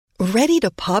Ready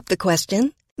to pop the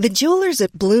question? The jewelers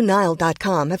at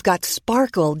BlueNile.com have got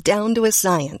sparkle down to a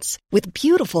science with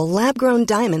beautiful lab-grown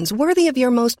diamonds worthy of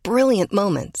your most brilliant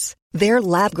moments. Their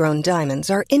lab-grown diamonds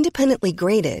are independently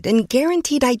graded and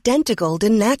guaranteed identical to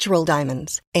natural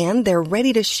diamonds, and they're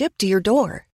ready to ship to your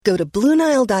door. Go to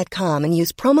BlueNile.com and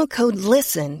use promo code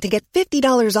LISTEN to get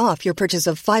 $50 off your purchase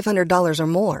of $500 or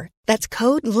more. That's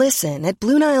code LISTEN at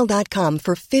BlueNile.com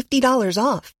for $50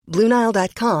 off.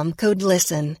 BlueNile.com, code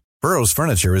LISTEN. Burrow's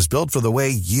furniture is built for the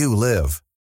way you live.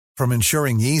 From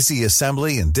ensuring easy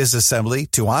assembly and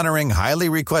disassembly to honoring highly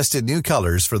requested new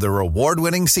colors for their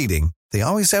award-winning seating, they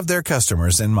always have their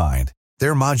customers in mind.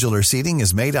 Their modular seating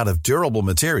is made out of durable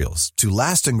materials to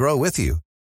last and grow with you.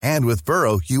 And with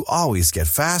Burrow, you always get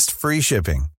fast, free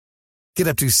shipping. Get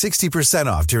up to 60%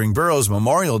 off during Burrow's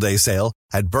Memorial Day sale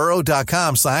at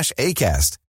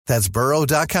burrow.com/ACAST. That's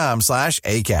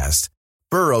burrow.com/ACAST.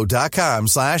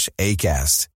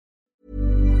 burrow.com/ACAST.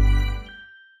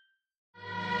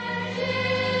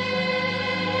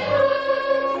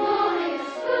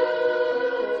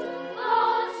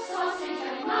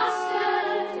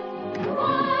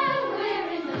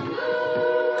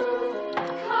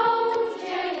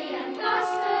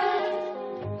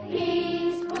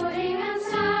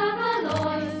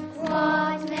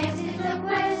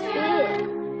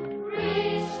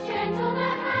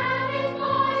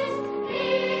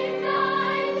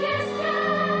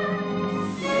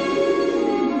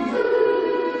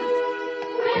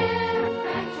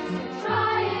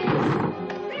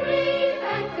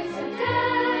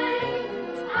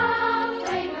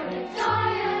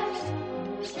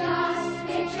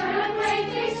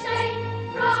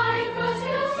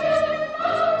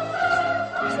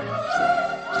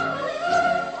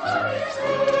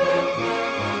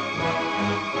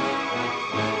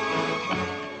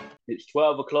 It's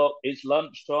 12 o'clock, it's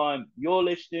lunchtime. You're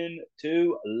listening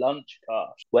to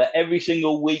Lunchcast, where every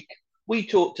single week we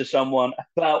talk to someone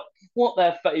about what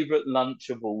their favourite lunch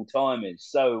of all time is.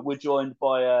 So we're joined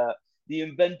by the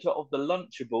inventor of the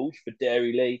Lunchables for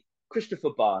Dairylea,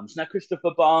 Christopher Barnes. Now,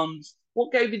 Christopher Barnes,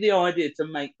 what gave you the idea to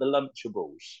make the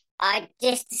Lunchables? I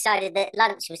just decided that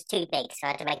lunch was too big, so I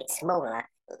had to make it smaller,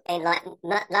 in like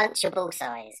Lunchable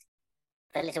size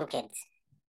for little kids.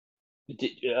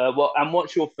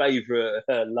 What's your favourite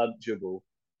Lunchable?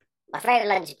 My favourite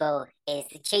Lunchable is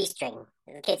the cheese string.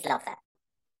 The kids love that.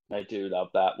 They do love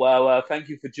that. Well, thank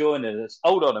you for joining us.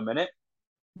 Hold on a minute.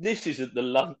 This isn't the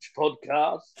Lunch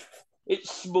Podcast. It's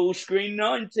Small Screen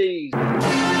 90s.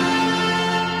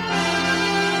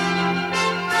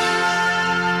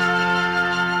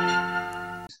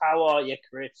 How are you,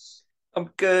 Chris? I'm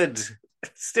good.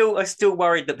 I'm still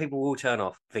worried that people will turn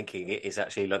off thinking it is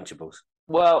actually Lunchables.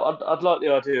 Well, I'd like the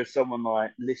idea of someone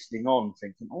like listening on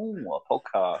thinking, oh, a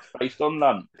podcast based on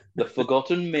lunch, the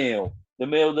forgotten meal, the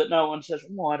meal that no one says,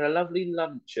 oh, I had a lovely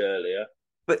lunch earlier.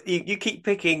 But you keep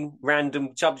picking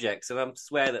random subjects, and I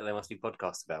swear that there must be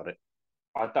podcasts about it.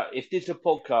 If there's a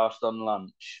podcast on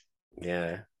lunch,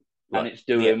 yeah, and it's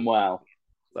doing well,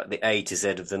 like the A to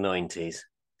Z of the 90s,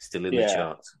 still in the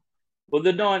charts. Well,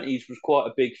 the 90s was quite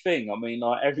a big thing. I mean,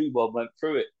 like everyone went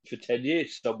through it for 10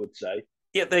 years, some would say.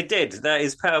 Yeah, they did. That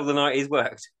is how the 90s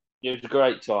worked. It was a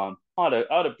great time. I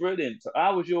had a brilliant time.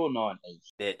 How was your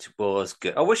 90s? It was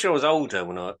good. I wish I was older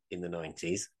in the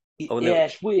 90s.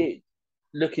 It's weird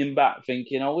looking back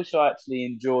thinking, I wish I actually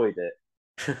enjoyed it.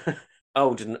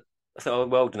 I thought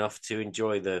I'm old enough to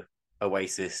enjoy the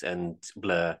Oasis and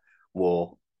Blur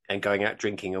War and going out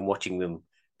drinking and watching them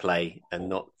play and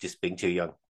not just being too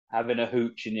young. Having a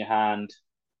hooch in your hand.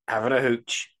 Having a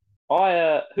hooch.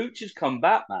 Hooch has come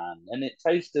back, man, and it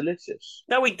tastes delicious.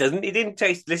 No, it doesn't. It didn't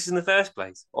taste delicious in the first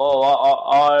place. Oh,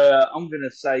 I'm going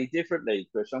to say differently,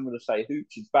 Chris. I'm going to say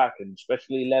hooch is back, and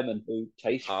especially lemon hooch.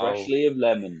 Tastes freshly of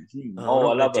lemons. I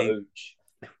love a hooch.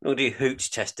 We'll do hooch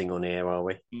testing on here, are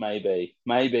we? Maybe.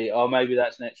 Oh, maybe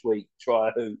that's next week. Try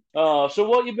a hooch. Oh, so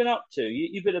what you been up to?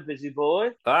 You've been a busy boy.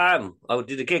 I am. I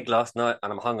did a gig last night,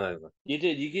 and I'm hungover. You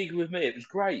did. You gigged with me. It was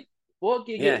great. What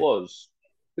gig it was?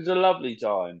 It was a lovely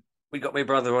time. We got my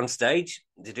brother on stage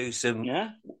to do some... Yeah?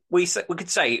 We could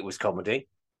say it was comedy.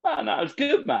 Oh, no, it was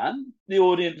good, man. The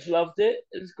audience loved it.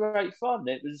 It was great fun.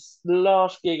 It was the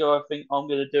last gig I think I'm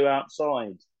going to do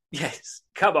outside. Yes.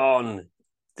 Come on.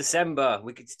 December.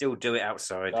 We could still do it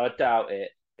outside. I doubt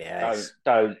it. Yes.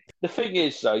 Don't. The thing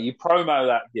is, though, you promo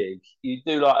that gig. You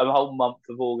do like a whole month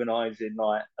of organising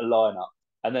like a lineup,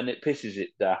 and then it pisses it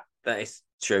down. That is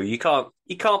true. You can't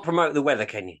promote the weather,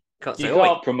 can you? You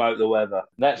can't promote the weather.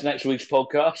 That's next week's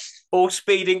podcast. Or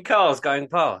speeding cars going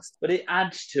past. But it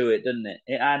adds to it, doesn't it?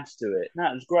 It adds to it.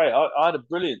 No, it was great. I had a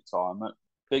brilliant time.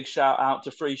 big shout out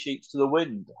to Three Sheets to the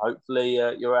Wind. Hopefully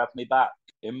you'll have me back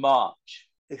in March.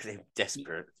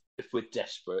 Desperate. If we're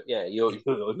desperate, yeah, you'll be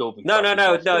No.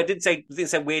 desperate. I didn't say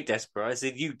we're desperate. I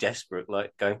said you desperate,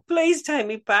 like going, please take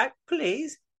me back,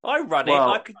 please. I run it.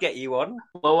 I could get you on.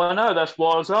 Well, I know. That's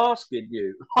why I was asking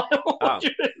you.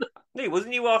 No,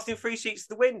 wasn't you asking Three Sheets to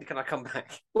the Wind? Can I come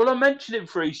back? Well, I'm mentioning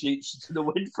Three Sheets to the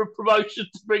Wind for promotion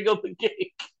to bring on the gig.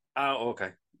 Oh,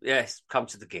 okay. Yes, come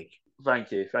to the gig.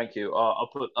 Thank you.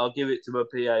 I'll give it to my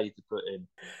PA to put in.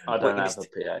 I don't have a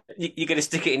PA. You're going to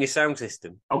stick it in your sound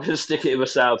system? I'm going to stick it in my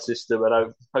sound system,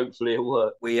 and hopefully it'll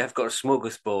work. We have got a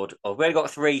smorgasbord. We've only got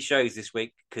 3 shows this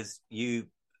week because you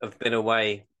have been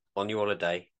away on your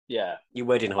holiday. Yeah, your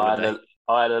wedding holiday.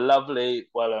 I had a lovely,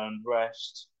 well-earned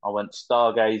rest. I went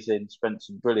stargazing, spent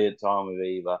some brilliant time with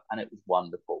Eva, and it was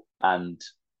wonderful. And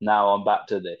now I'm back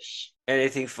to this.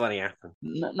 Anything funny happen?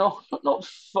 Not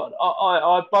fun.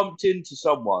 I bumped into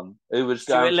someone who was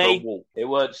going for a walk. It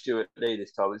weren't Stuart Lee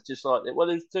this time. It's just like, well,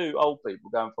 there's 2 old people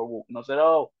going for a walk. And I said,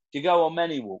 oh, do you go on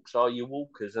many walks? Are you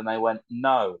walkers? And they went,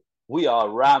 no, we are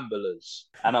ramblers.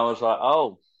 And I was like,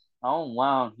 oh,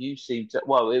 wow, you seem to...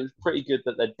 Well, it was pretty good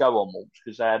that they'd go on walks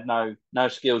because they had no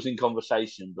skills in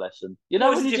conversation, bless them. You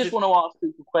know, when you just want to ask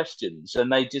people questions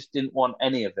and they just didn't want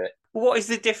any of it. What is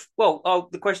the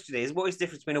the question is, what is the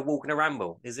difference between a walk and a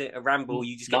ramble? Is it a ramble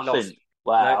you just get lost?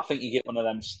 Well, no? I think you get one of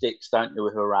them sticks, don't you,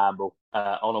 with a ramble.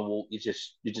 On a walk, you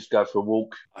just go for a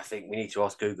walk. I think we need to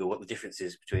ask Google what the difference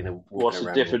is between a walk and a ramble. What's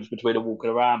the difference between a walk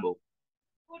and a ramble?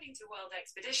 According to World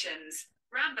Expeditions,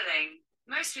 rambling,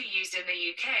 mostly used in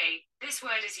the UK, this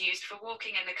word is used for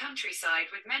walking in the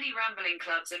countryside with many rambling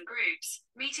clubs and groups,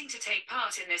 meeting to take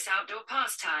part in this outdoor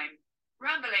pastime.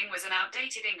 Rambling was an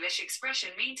outdated English expression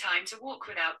meaning time to walk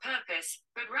without purpose,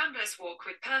 but ramblers walk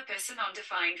with purpose and on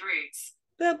defined routes.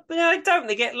 But they don't.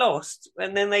 They get lost,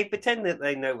 and then they pretend that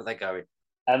they know where they're going.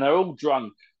 And they're all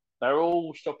drunk. They're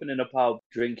all stopping in a pub,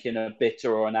 drinking a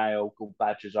bitter or an ale called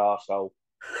Badger's Arsehole.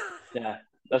 Yeah,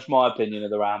 that's my opinion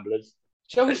of the Ramblers.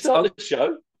 Shall we start the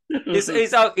show?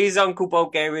 His Uncle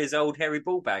Bulgaria's Old Hairy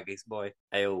Ballbag is my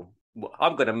ale.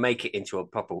 I'm going to make it into a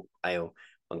proper ale.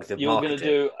 You're going to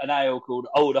do an ale called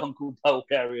Old Uncle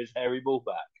Bulgaria's Hairy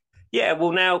Ballbag? Yeah,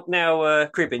 well, now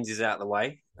Cribbins is out of the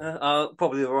way.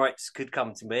 Probably the rights could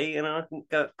come to me, and I'm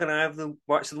going to have the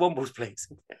rights to the Wombles, please.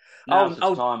 Now's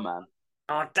the time, man.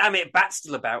 Oh, damn it. Bat's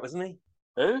still about, isn't he?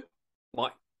 Who?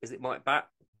 Mike. Is it Mike Bat?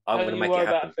 I'm going to make it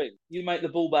happen. You make the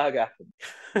Ballbag happen.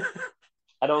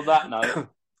 And on that note...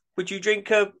 Would you drink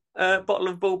a bottle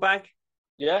of Ballbag?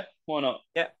 Yeah, why not?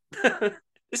 Yeah.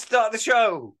 Let's start the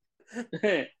show.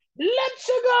 Let's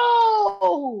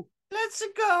go! Let's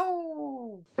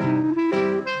go!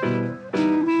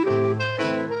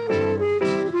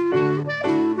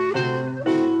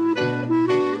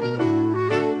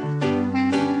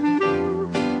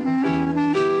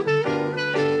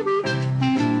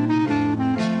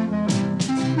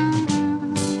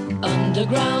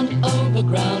 Underground,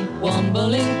 overground,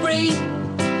 wombling free.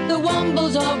 The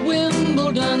wombles of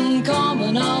Wimbledon,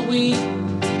 common are we.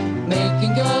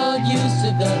 Making good use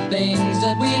of the things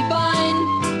that we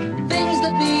find, things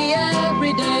that the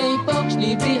everyday folks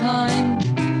leave behind.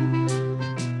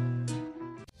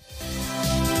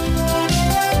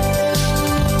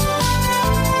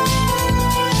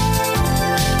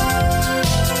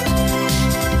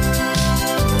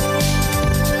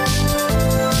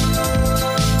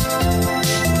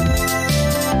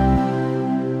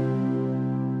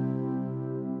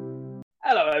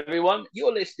 Everyone,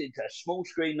 you're listening to Small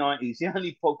Screen 90s, the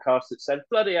only podcast that said,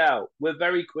 bloody hell, we're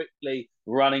very quickly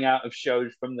running out of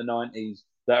shows from the 90s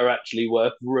that are actually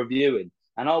worth reviewing.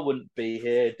 And I wouldn't be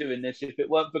here doing this if it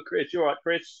weren't for Chris. You all right,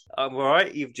 Chris? I'm all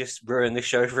right. You've just ruined the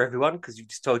show for everyone because you've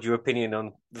just told your opinion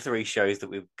on the 3 shows that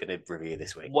we're going to review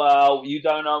this week. Well, you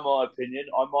don't know my opinion.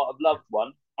 I might have loved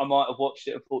one. I might have watched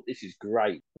it and thought, this is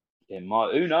great.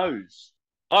 Who knows?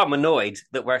 I'm annoyed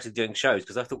that we're actually doing shows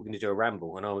because I thought we were going to do a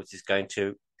ramble and I was just going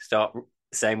to start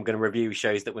saying we're going to review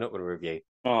shows that we're not going to review.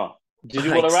 Oh, did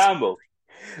you want to ramble?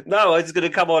 No, I was going to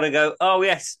come on and go, oh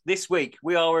yes, this week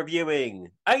we are reviewing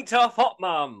Ain't Half Hot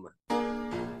Mum.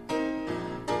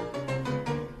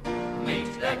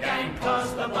 Meet the gang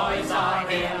cause the boys are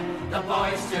here, the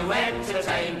boys to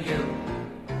entertain you.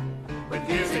 With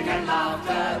music and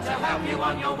laughter to help you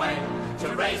on your way,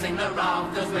 to raising the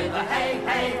rafters with a hey,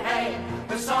 hey, hey.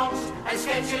 The songs and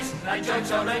sketches and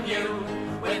jokes old and new,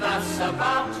 with us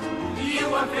about, you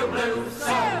won't feel blue.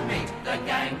 So meet the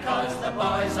gang cause the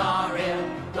boys are here,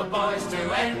 the boys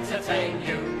to entertain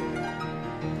you.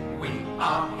 We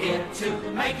are here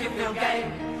to make you feel gay,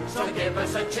 so give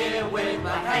us a cheer with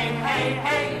a hey, hey,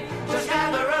 hey. Just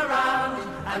gather around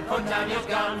and put down your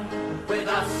gun. With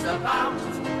us about,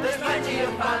 there's plenty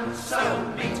of fun. So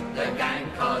meet the gang,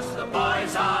 'cause the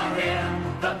boys are here.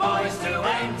 The boys to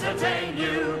entertain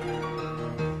you.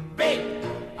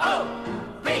 B-O-B-O-Y-S,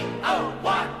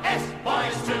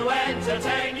 boys to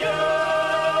entertain you.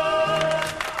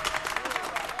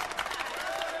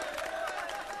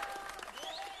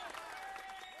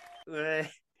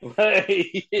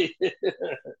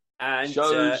 And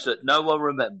shows that no one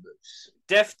remembers.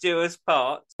 Deaf Doers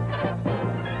Part.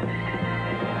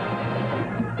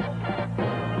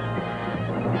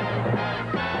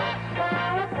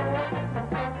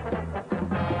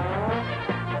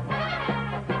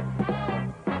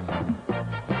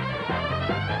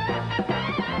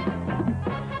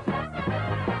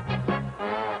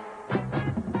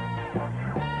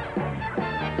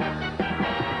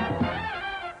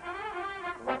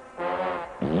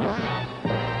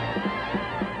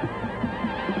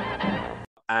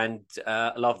 And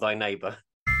Love Thy Neighbour.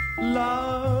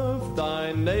 Love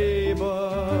thy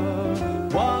neighbor,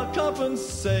 walk up and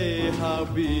say how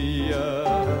be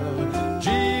ya.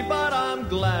 Gee, but I'm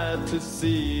glad to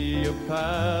see your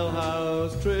pal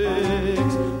house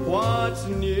tricks. What's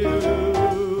new?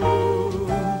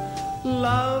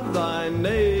 Love thy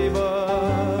neighbor,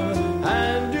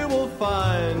 and you will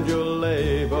find your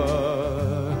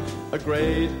labor a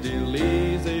great deal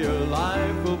easier.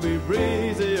 Life will be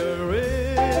breezier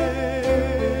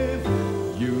if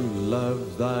you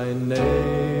love thy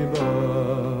neighbor.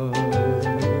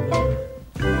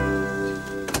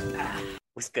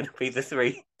 Was going to be the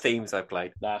three themes I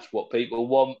played. That's what people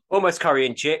want. Almost Curry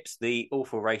and Chips, the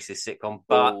awful racist sitcom,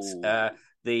 but Ooh.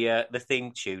 the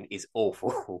theme tune is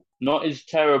awful. Not as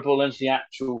terrible as the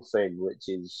actual thing, which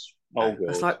is good.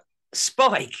 It's like,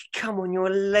 Spike, come on, you're a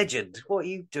legend. What are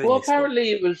you doing? Well, this for?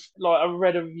 apparently it was like I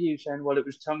read a review saying, well, it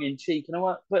was tongue in cheek, and I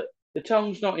went, but the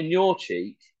tongue's not in your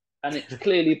cheek, and it's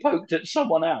clearly poked at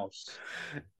someone else.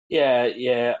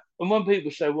 Yeah. And when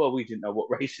people say, well, we didn't know what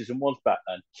racism was back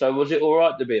then, so was it all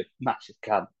right to be a massive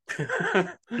cunt?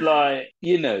 Like,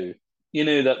 you knew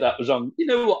that was you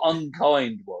know what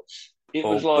unkind was. It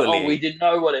was like, bullying. we didn't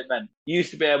know what it meant. You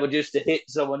used to be able just to hit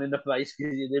someone in the face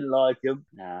because you didn't like them.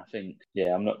 Nah, I think,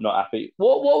 I'm not happy.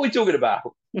 What are we talking about?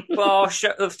 Well,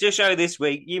 to show this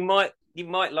week, you might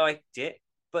like it,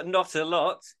 but not a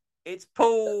lot. It's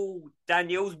Paul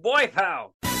Daniels'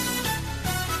 Wipeout.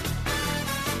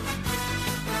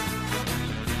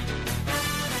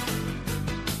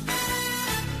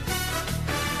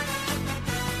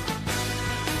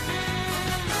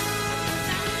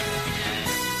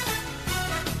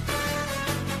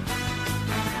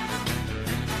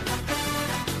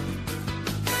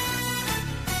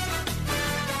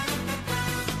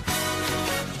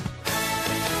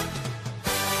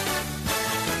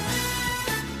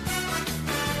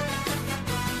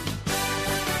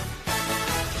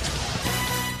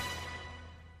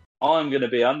 I'm going to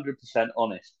be 100%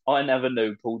 honest. I never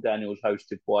knew Paul Daniels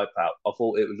hosted Wipeout. I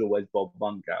thought it was always Bob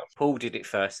Monkhouse. Paul did it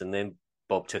first, and then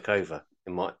Bob took over.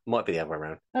 It might be the other way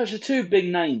around. Those are two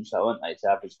big names, though, aren't they, to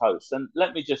have as hosts? And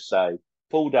let me just say,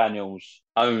 Paul Daniels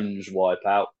owns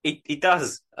Wipeout. He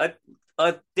does. I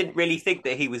didn't really think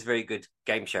that he was a very good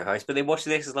game show host, but then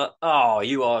watching this is like, oh,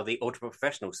 you are the ultimate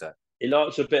professional, sir. He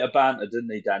likes a bit of banter,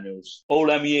 doesn't he, Daniels? All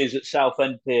them years at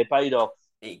Southend Pier paid off.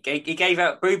 He gave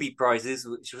out booby prizes,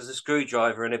 which was a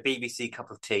screwdriver and a BBC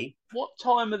cup of tea. What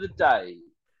time of the day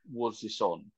was this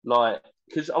on? Like,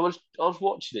 because I was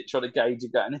watching it, trying to gauge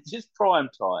it, and is this prime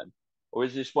time? Or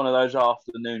is this one of those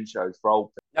afternoon shows for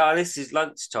old people? No, this is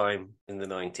lunchtime in the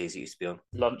 90s. It used to be on.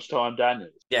 Lunchtime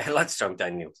Daniels. Yeah, lunchtime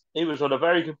Daniels. He was on a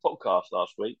very good podcast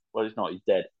last week. Well, he's not. He's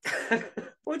dead.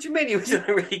 What do you mean he was on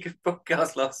a really good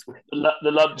podcast last week?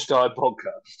 The Lunchtime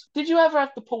podcast. Did you ever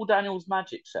have the Paul Daniels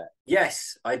magic set?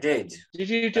 Yes, I did. Did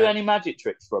you do any magic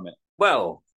tricks from it?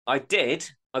 Well, I did.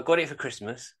 I got it for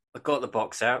Christmas. I got the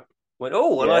box out. Went, I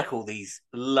like all these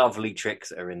lovely tricks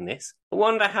that are in this. I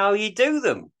wonder how you do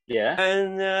them. Yeah.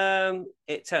 And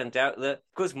it turned out that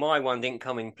because my one didn't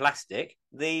come in plastic,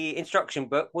 the instruction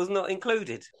book was not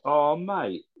included. Oh,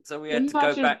 mate. So we had to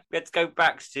go back. We had to go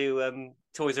back to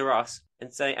Toys R Us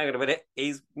and say, "Hang on a minute,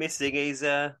 he's missing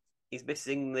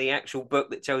the actual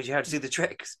book that tells you how to do the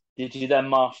tricks." Did you then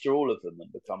master all of them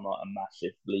and become like a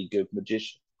massively good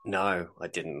magician? No, I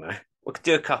didn't know. We could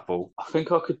do a couple. I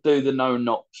think I could do the no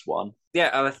knocks one.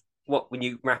 Yeah, when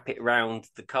you wrap it around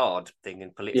the card thing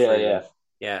and pull it Yeah, through? yeah.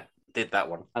 Yeah, did that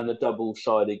one. And the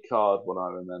double-sided card one,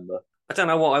 I remember. I don't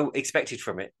know what I expected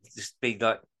from it. Just be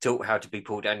like taught how to be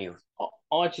Paul Daniels.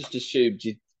 I just assumed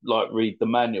you'd like read the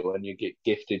manual and you get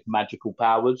gifted magical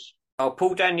powers. Oh,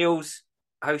 Paul Daniels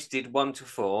hosted 1 to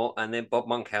 4, and then Bob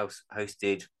Monkhouse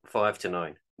hosted 5 to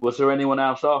 9. Was there anyone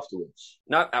else afterwards?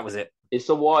 No, that was it. It's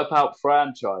a Wipeout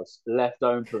franchise left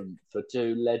open for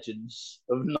two legends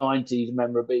of 90s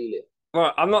memorabilia.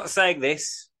 Right, I'm not saying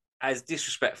this as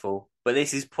disrespectful, but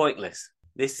this is pointless.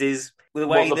 This is the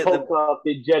way the that podcast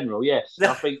in general, yes.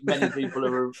 I think many people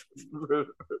have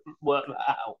worked that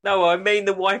out. No, I mean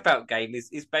the Wipeout game is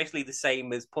basically the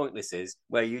same as Pointless is,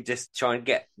 where you just try and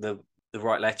get the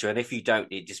right letter, and if you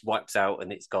don't, it just wipes out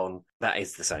and it's gone. That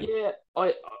is the same. Yeah,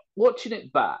 I watching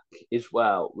it back as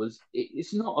well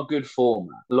it's not a good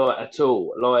format, like at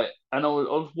all. And I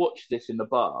was watching this in the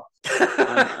bar,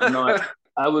 and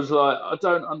I was like, I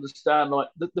don't understand. Like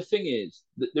the thing is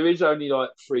that there is only like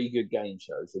 3 good game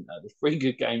shows, isn't there? There's 3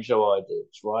 good game show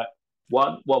ideas, right?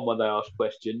 One where they ask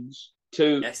questions.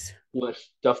 2, yes, where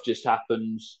stuff just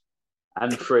happens,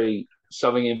 and 3,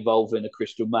 something involving a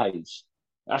crystal maze.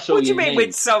 That's all. What do you mean need.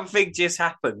 when something just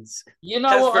happens? You know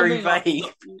that's what very I mean?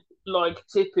 vague. Like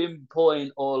tipping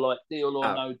point or like deal or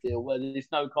Oh. no deal, where there's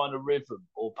no kind of rhythm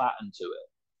or pattern to it.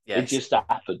 Yes. It just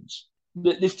happens.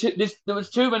 There was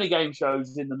too many game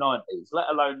shows in the 90s, let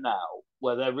alone now,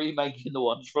 where they're remaking the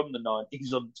ones from the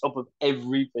 90s on top of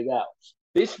everything else.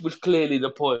 This was clearly the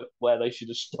point where they should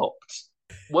have stopped.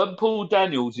 When Paul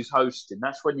Daniels is hosting,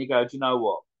 that's when you go, do you know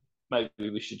what? Maybe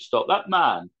we should stop. That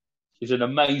man is an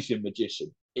amazing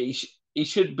magician. He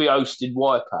should be hosting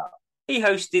Wipeout. He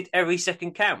hosted Every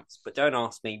Second Counts, but don't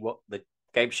ask me what the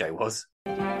game show was.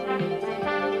 And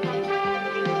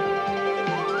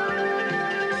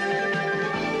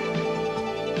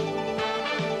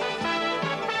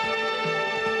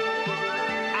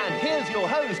here's your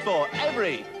host for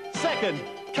Every Second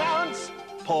Counts,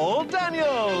 Paul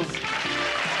Daniels.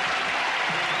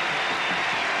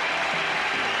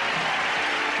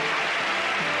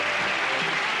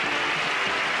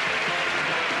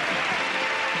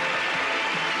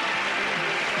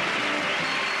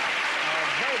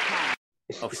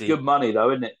 It's Obviously. good money,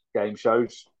 though, isn't it? Game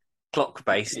shows.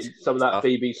 Clock-based. Some of that stuff.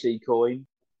 BBC coin.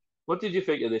 What did you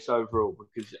think of this overall?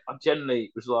 Because I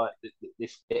generally was like,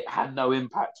 it had no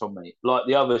impact on me. Like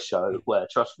the other show, where,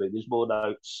 trust me, there's more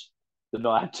notes than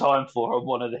I had time for on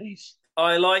one of these.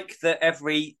 I like that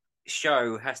every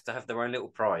show has to have their own little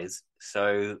prize.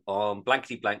 So on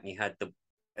Blankety Blank, you had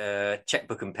the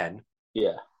checkbook and pen.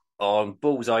 Yeah. On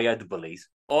Bullseye, you had the bullies.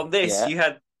 On this, Yeah.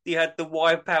 you had the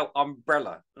Wipeout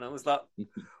umbrella, and I was like,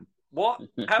 "What?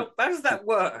 How does that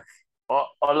work?"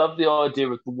 I love the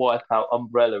idea of the Wipeout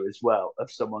umbrella as well,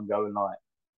 of someone going like,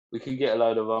 we can get a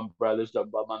load of umbrellas done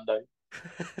by Monday.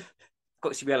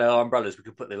 Got some yellow umbrellas. We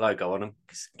could put the logo on them,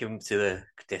 give them to the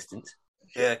contestants.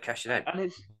 Yeah, cash it out.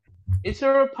 And is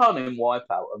there a pun in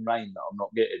Wipeout and Rain that I'm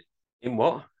not getting? In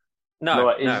what? No,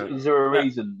 Like, no. Is there a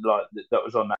reason like that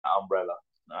was on that umbrella?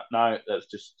 No, that's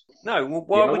just... No, well,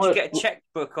 why would you get a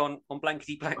checkbook on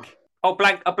Blankety Blank? Oh,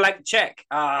 a blank check.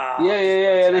 Ah.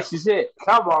 Yeah, this is it.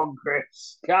 Come on,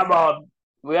 Chris. Come on.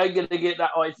 We ain't going to get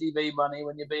that ITV money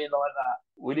when you're being like that.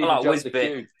 We need to jump the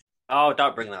queue. Oh,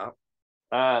 don't bring that up.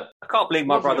 I can't believe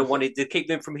my What's brother it- wanted to keep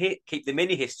them in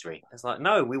history. It's like,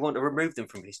 no, we want to remove them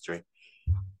from history.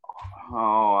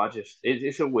 Oh,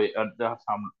 it's a weird...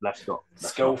 let's not.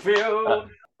 Schofield.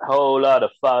 Whole lot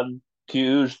of fun.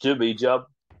 Queues to be jumped.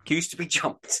 Queues to be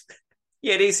jumped.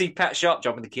 Yeah, didn't see Pat Sharp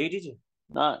jumping the queue, did you?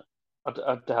 No,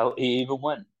 I doubt he even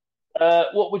went.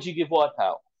 What would you give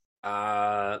Wipeout?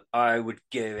 I would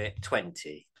give it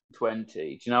 20. 20.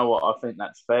 Do you know what? I think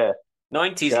that's fair.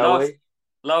 90s Shall we?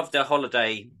 loved a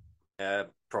holiday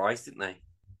prize, didn't they?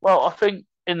 Well, I think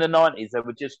in the 90s they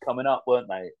were just coming up, weren't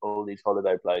they? All these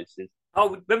holiday places.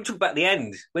 Oh, let me talk about the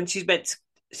end. When she's meant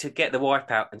to get the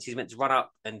Wipeout and she's meant to run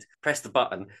up and press the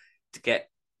button to get...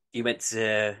 You meant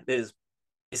to... Is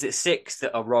it 6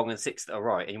 that are wrong and 6 that are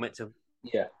right? And you meant to...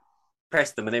 Yeah.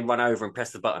 Press them and then run over and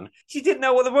press the button. She didn't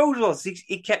know what the rules was.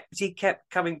 She kept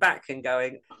coming back and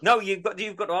going, "No, you've got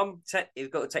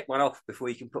to take one off before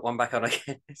you can put one back on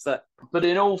again." It's like, but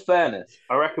in all fairness,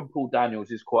 I reckon Paul Daniels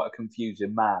is quite a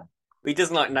confusing man. He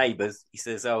doesn't like Neighbours. He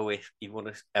says, "Oh, if you want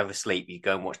to have a sleep, you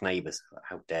go and watch Neighbours." Like,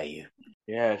 how dare you?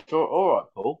 Yeah, all right,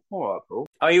 Paul. All right, Paul.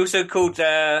 Oh, he also called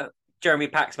Jeremy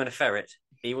Paxman a ferret.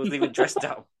 He wasn't even dressed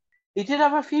up. He did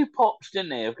have a few pops,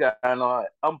 didn't he? Of going like,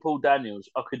 I'm Paul Daniels.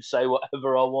 I could say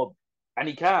whatever I want, and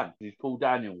he can. He's Paul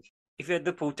Daniels. If you had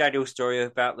the Paul Daniels story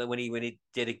about when he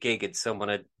did a gig and someone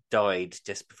had died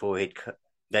just before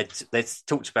they'd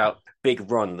talked about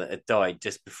Big Ron that had died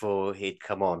just before he'd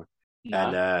come on,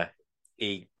 and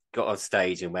he got on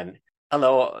stage and went,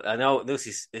 "Hello, I know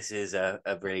this is a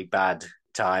really bad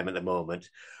time at the moment,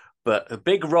 but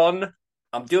Big Ron,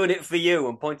 I'm doing it for you,"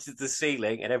 and pointed to the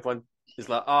ceiling, and everyone It's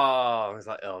like,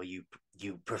 oh, you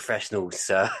professionals,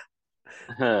 sir.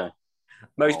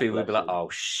 Most people would be like, oh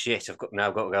shit, I've got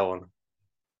to go on.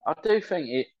 I do think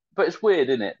it, but it's weird,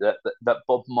 isn't it, that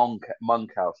Bob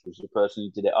Monkhouse was the person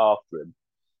who did it after him,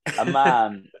 a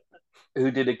man who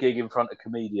did a gig in front of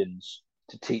comedians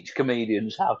to teach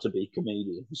comedians how to be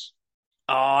comedians.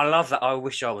 Oh, I love that. I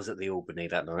wish I was at the Albany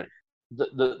that night.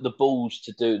 The balls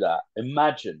to do that.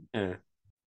 Imagine,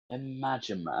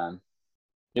 man.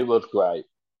 It was great.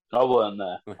 I weren't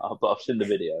there, but I've seen the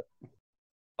video.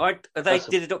 They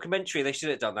did a documentary. They should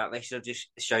have done that. They should have just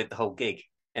showed the whole gig.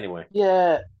 Anyway.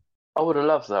 Yeah, I would have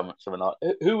loved something like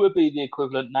that. Who would be the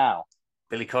equivalent now?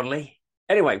 Billy Connolly.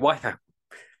 Anyway, Wipeout.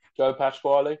 Joe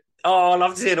Pasquale. Oh, I'd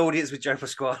love to see an audience with Joe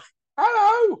Pasquale.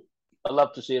 Hello! I'd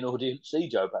love to see an audience see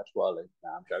Joe Pasquale. No,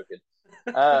 I'm joking.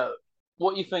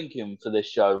 What are you thinking for this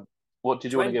show? What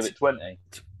did you want to give it? 20?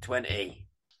 20.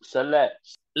 So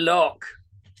let's lock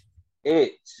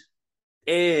it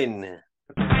in.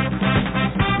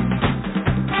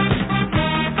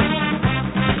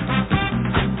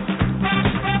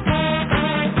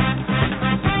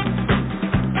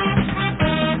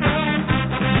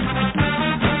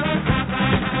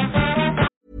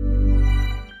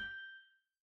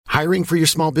 Hiring for your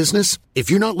small business?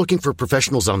 If you're not looking for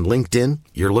professionals on LinkedIn,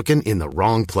 you're looking in the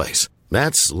wrong place.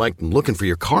 That's like looking for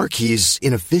your car keys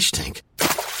in a fish tank.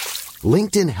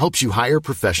 LinkedIn helps you hire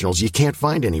professionals you can't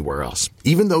find anywhere else,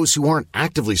 even those who aren't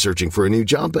actively searching for a new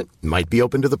job but might be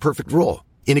open to the perfect role.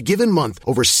 In a given month,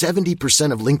 over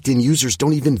 70% of LinkedIn users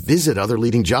don't even visit other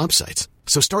leading job sites.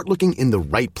 So start looking in the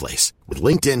right place. With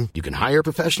LinkedIn, you can hire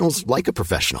professionals like a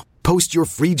professional. Post your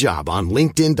free job on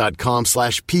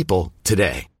linkedin.com/people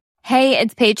today. Hey,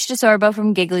 it's Paige DeSorbo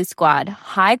from Giggly Squad.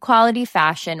 High quality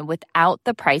fashion without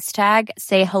the price tag.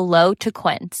 Say hello to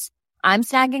Quince. I'm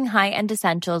snagging high-end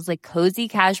essentials like cozy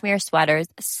cashmere sweaters,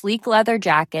 sleek leather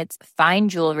jackets, fine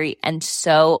jewelry, and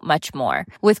so much more.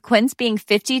 With Quince being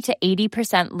 50 to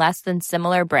 80% less than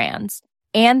similar brands.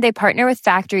 And they partner with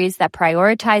factories that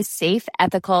prioritize safe,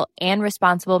 ethical, and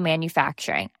responsible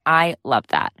manufacturing. I love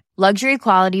that. Luxury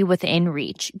quality within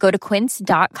reach. Go to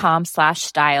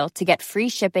quince.com/style to get free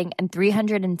shipping and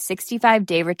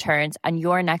 365-day returns on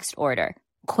your next order.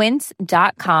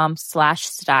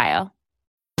 Quince.com/style.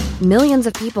 Millions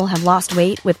of people have lost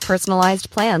weight with personalized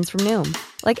plans from Noom.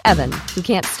 Like Evan, who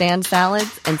can't stand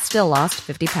salads and still lost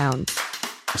 50 pounds.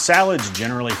 Salads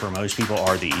generally for most people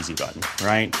are the easy button,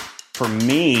 right? For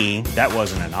me, that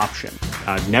wasn't an option.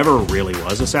 I never really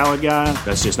was a salad guy.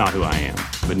 That's just not who I am.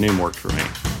 But Noom worked for me.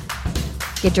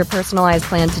 Get your personalized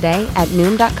plan today at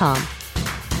Noom.com.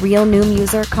 Real Noom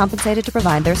user compensated to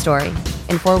provide their story.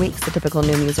 In 4 weeks, the typical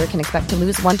Noom user can expect to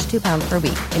lose 1 to 2 pounds per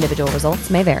week. Individual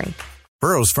results may vary.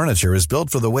 Burrow's furniture is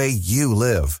built for the way you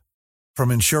live.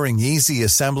 From ensuring easy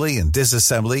assembly and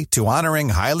disassembly to honoring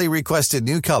highly requested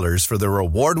new colors for their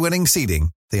award-winning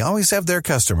seating, they always have their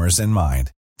customers in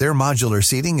mind. Their modular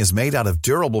seating is made out of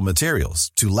durable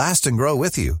materials to last and grow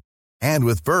with you. And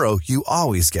with Burrow, you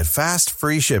always get fast,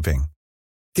 free shipping.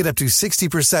 Get up to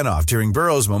 60% off during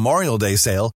Burrow's Memorial Day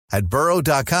sale at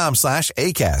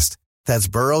burrow.com/ACAST. That's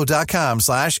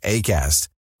burrow.com/ACAST.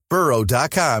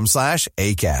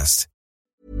 burrow.com/ACAST.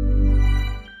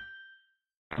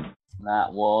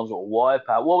 That was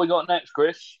Wipeout. What we got next,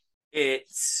 Chris?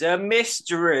 It's a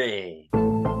mystery.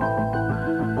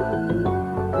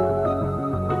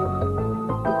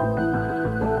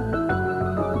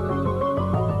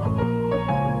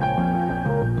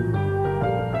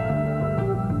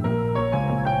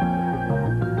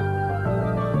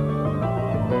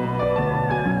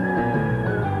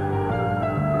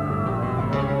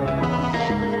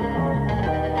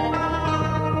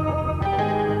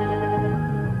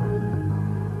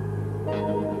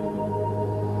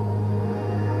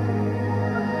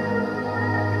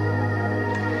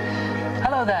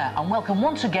 Hello there, and welcome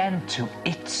once again to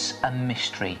It's a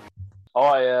Mystery.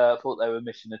 I thought they were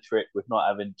missing a trick with not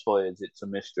having toys. It's a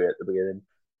mystery at the beginning.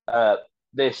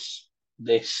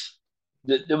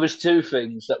 There was two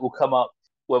things that will come up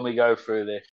when we go through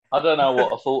this. I don't know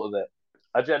what I thought of it.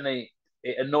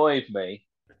 It annoyed me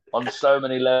on so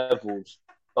many levels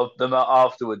of them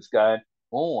afterwards going,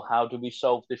 oh, how do we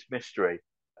solve this mystery?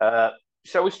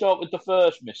 Shall we start with the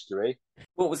first mystery?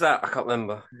 What was that? I can't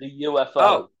remember. The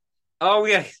UFO. Oh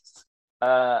yes.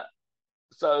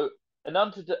 So an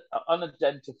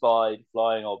unidentified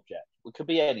flying object. It could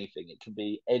be anything. It could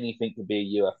be anything. Could be a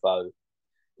UFO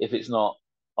if it's not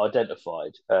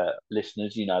identified.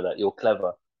 Listeners, you know that you're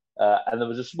clever. And there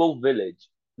was a small village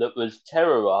that was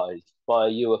terrorized by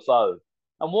a UFO.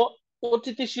 And what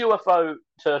did this UFO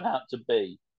turn out to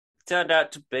be? It turned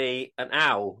out to be an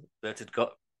owl that had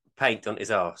got paint on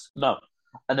his arse. No,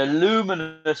 an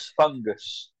luminous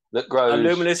fungus that grows. A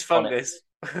luminous fungus.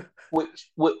 Which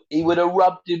he would have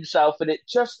rubbed himself in it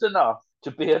just enough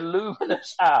to be a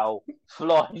luminous owl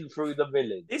flying through the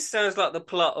village. This sounds like the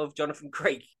plot of Jonathan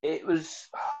Creek. It was,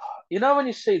 when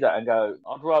you see that and go,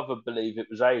 I'd rather believe it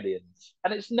was aliens.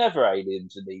 And it's never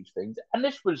aliens in these things. And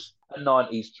this was a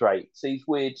 90s trait. It's these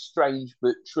weird, strange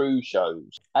but true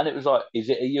shows. And it was like, is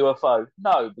it a UFO?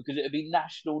 No, because it would be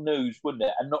national news, wouldn't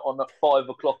it? And not on at 5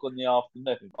 o'clock in the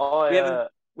afternoon.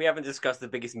 We haven't discussed the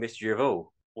biggest mystery of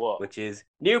all. What? Which is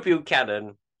Neil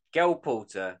Buchanan, Gail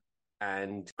Porter,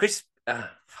 and Chris.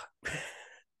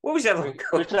 What was the other one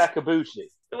called? Chris Akabusi.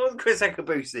 It wasn't Chris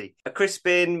Akabusi.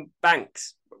 Crispin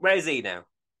Banks. Where is he now?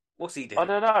 What's he doing? I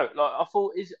don't know. I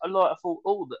thought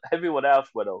that everyone else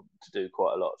went on to do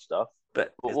quite a lot of stuff.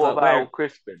 But what about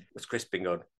Crispin? What's Crispin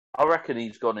gone? I reckon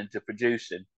he's gone into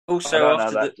producing. Also, I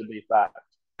don't know that to be fact.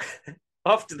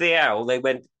 After the owl, they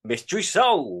went mystery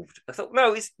solved. I thought,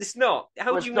 no, it's not.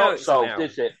 How do you know it's solved? An owl?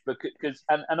 Is it? Because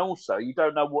and also you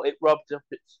don't know what it rubbed up.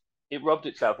 It rubbed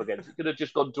itself against. It could have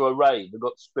just gone to a rain and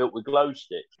got spilt with glow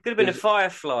sticks. Could have been a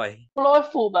firefly. Well, I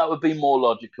thought that would be more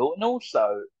logical. And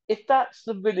also, if that's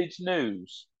the village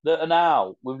news, that an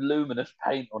owl with luminous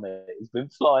paint on it has been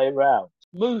flying around,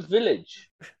 move village.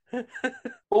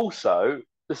 Also,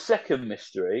 the second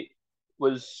mystery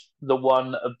was the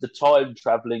one of the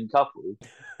time-travelling couple.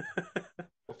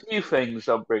 A few things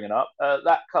I'm bringing up.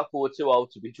 That couple were too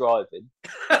old to be driving.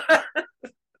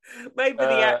 Maybe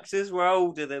the actors were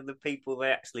older than the people they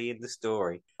actually in the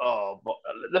story. Oh, but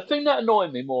the thing that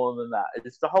annoyed me more than that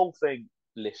is the whole thing,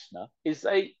 listener, is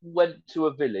they went to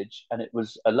a village and it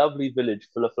was a lovely village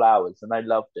full of flowers and they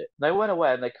loved it. And they went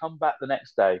away and they come back the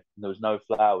next day and there was no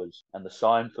flowers and the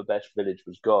sign for best village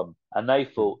was gone. And they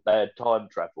thought they had time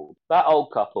travelled. That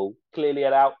old couple clearly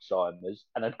had Alzheimer's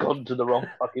and had gone to the wrong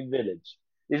fucking village.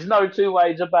 There's no two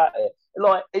ways about it.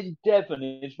 Like in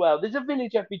Devon as well, there's a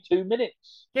village every 2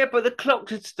 minutes. Yeah, but the clock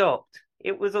had stopped.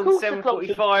 It was on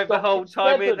 7:45 the whole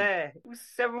time we were there. It was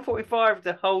 7:45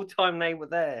 the whole time they were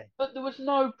there. But there was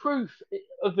no proof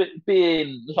of it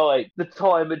being like the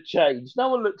time had changed. No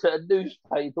one looked at a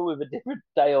newspaper with a different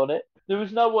day on it. There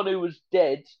was no one who was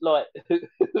dead, like who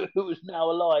was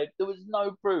now alive. There was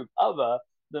no proof other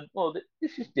than, well,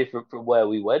 this is different from where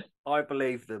we went. I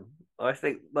believe them. I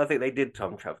think they did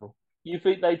time travel. You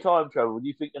think they time travelled?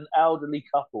 You think an elderly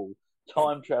couple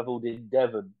time travelled in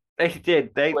Devon? They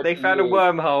did. They found a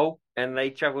wormhole and they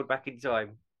travelled back in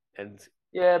time. And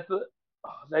yeah, but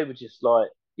they were just like,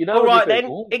 All right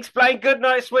then, explain Good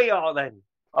Night, Sweetheart. Then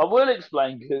I will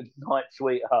explain Good Night,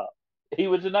 Sweetheart. He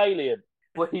was an alien.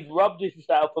 Well, he'd rubbed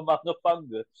himself among a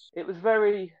fungus. It was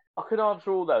very. I could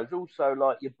answer all those. Also,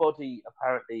 like your body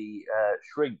apparently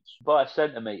shrinks by a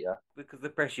centimetre because of the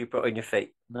pressure you put on your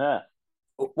feet. Yeah.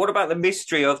 What about the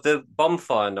mystery of the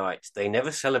bonfire night? They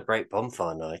never celebrate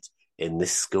bonfire night in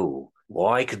this school.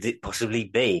 Why could it possibly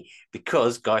be?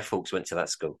 Because Guy Fawkes went to that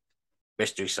school.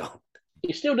 Mystery solved.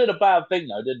 He still did a bad thing,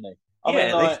 though, didn't he? I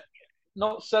mean, like,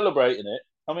 not celebrating it.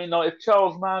 I mean, like, if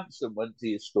Charles Manson went to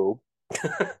your school,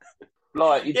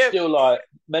 like, you'd still, like,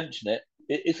 mention it.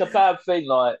 It's a bad thing,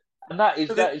 like, and that is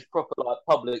proper, like,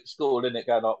 public school, isn't it?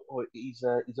 Going, like, oh, he's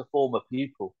a former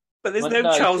pupil. But there's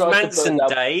no Charles Manson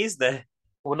Day, is there?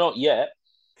 Well, not yet.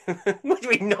 What do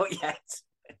you mean, not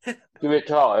yet? Give it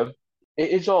time. It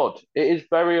is odd. It is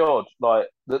very odd, like,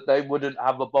 that they wouldn't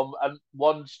have a bomb. And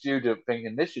one student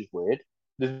thinking, this is weird.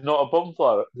 There's not a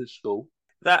bonfire at this school.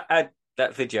 That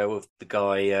video of the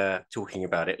guy talking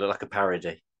about it looked like a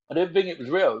parody. I didn't think it was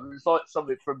real. It was like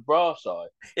something from Brass Eye.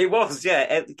 It was, yeah.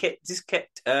 It just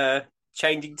kept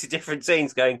changing to different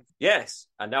scenes, going, yes,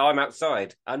 and now I'm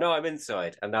outside. And now I'm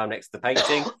inside. And now I'm next to the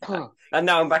painting. And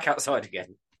now I'm back outside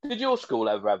again. Did your school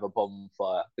ever have a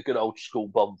bonfire? A good old school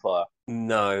bonfire?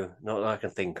 No, not that I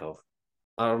can think of.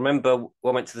 I remember I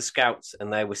went to the Scouts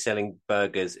and they were selling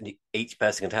burgers and each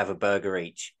person could have a burger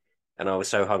each. And I was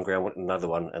so hungry I wanted another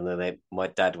one. And then my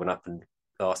dad went up and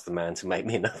asked the man to make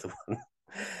me another one.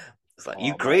 It's like,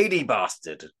 you greedy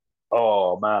bastard.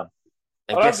 Oh, man.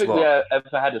 And I don't guess think what? we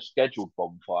ever had a scheduled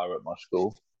bonfire at my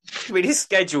school. We did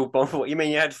scheduled bonfire. What you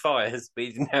mean you had fires, but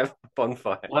you didn't have a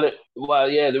bonfire? Well,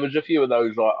 yeah, there was a few of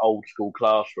those like old school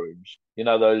classrooms. You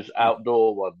know, those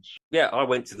outdoor ones. Yeah, I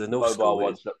went to the North School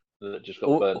ones that just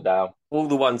got burnt down. All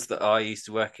the ones that I used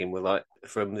to work in were like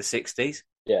from the 60s.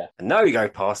 Yeah. And now you go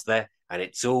past there and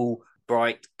it's all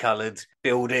bright coloured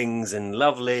buildings and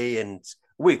lovely, and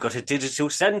we've got a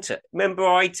digital centre.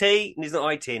 Remember IT? And it's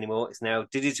not IT anymore. It's now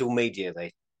digital media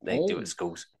they do at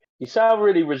schools. You sound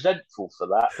really resentful for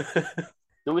that.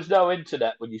 There was no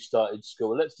internet when you started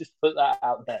school. Let's just put that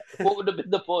out there. What would have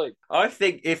been the point? I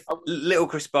think if little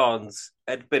Chris Barnes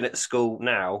had been at school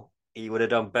now, he would have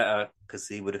done better because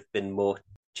he would have been more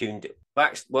tuned.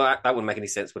 That wouldn't make any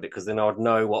sense, would it? Because then I'd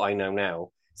know what I know now.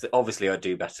 So obviously I'd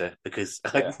do better because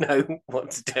I know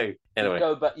what to do. Anyway,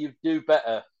 You do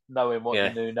better knowing what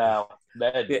you knew now.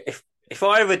 Then, if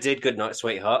I ever did Goodnight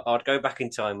Sweetheart, I'd go back in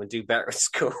time and do better at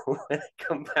school when I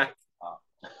come back.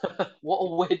 What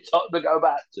a weird time to go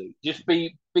back to. Just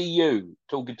be you,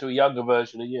 talking to a younger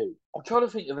version of you. I'm trying to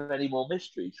think of any more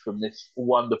mysteries from this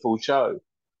wonderful show.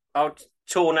 Oh,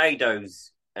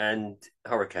 tornadoes and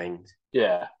hurricanes.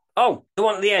 Yeah. Oh, the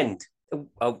one at the end.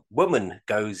 A woman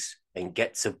goes and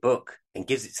gets a book and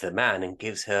gives it to the man and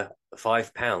gives her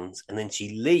 £5, and then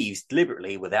she leaves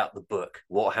deliberately without the book.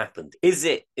 What happened? Is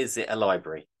it a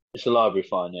library? It's a library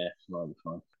fine, yeah. It's a library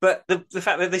fine. But the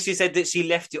fact that she said that she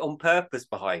left it on purpose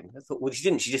behind, I thought, well, she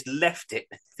didn't. She just left it.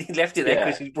 She left it there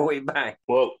because she brought it back.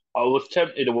 Well, I was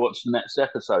tempted to watch the next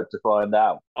episode to find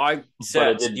out. I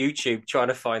searched YouTube trying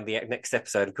to find the next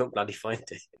episode and couldn't bloody find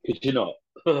it. Could you not?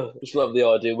 Just love the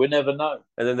idea. We never know.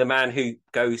 And then the man who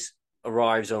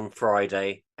arrives on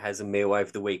Friday, has a meal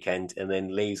over the weekend, and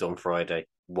then leaves on Friday.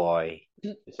 Why?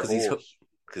 Because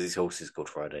his horse is called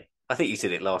Friday. I think you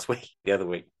said it last week, the other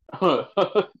week.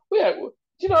 Yeah,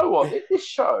 do you know what? This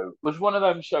show was one of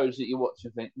those shows that you watch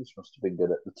and think, this must have been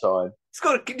good at the time.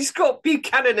 It's got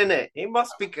Buchanan in it. It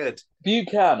must be good.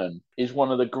 Buchanan is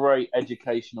one of the great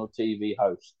educational TV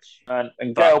hosts.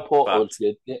 And Gail Porter was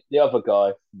good. The other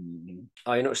guy.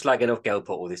 Oh, you're not slagging off Gail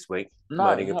Porter this week? No,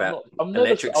 moaning about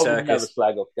Electric I Circus. would never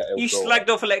slag off Gail You Porter. slagged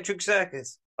off Electric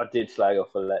Circus. I did slag off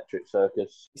Electric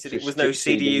Circus. You said it was no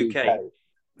CD UK.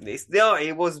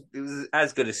 It was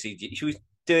as good as CD. She was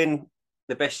doing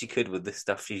the best she could with the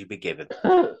stuff she should be given.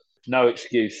 No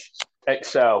excuse.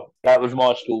 Excel. That was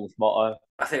my school's motto.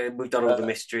 I think we've done all the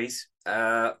mysteries.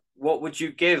 What would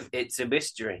you give It's a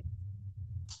Mystery?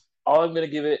 I'm going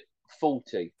to give it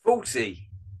 40. 40?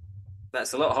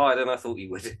 That's a lot higher than I thought you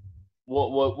would.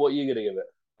 What are you going to give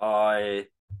it?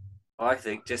 I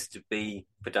think, just to be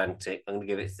pedantic, I'm going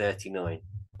to give it 39.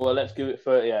 Well, let's give it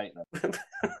 38 then.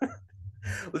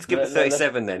 Let's give it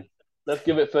 37 then. Let's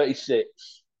give it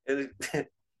 36.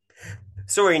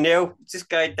 Sorry, Neil. Just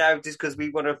going down just because we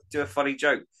want to do a funny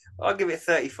joke. I'll give it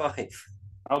 35.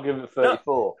 I'll give it 34.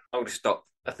 No, I'm going to stop.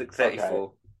 I think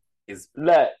 34 is...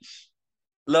 Let's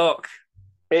lock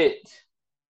it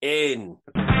in.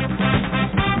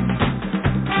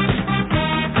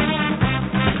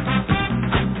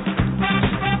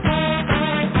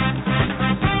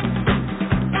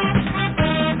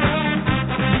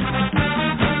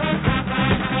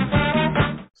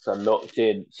 So locked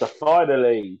in. So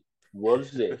finally,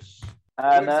 was this?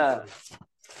 And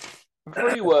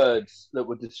 3 words that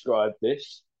would describe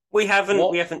this. We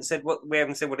haven't said what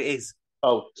it is.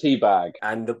 Oh, teabag.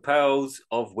 And the pearls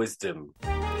of wisdom.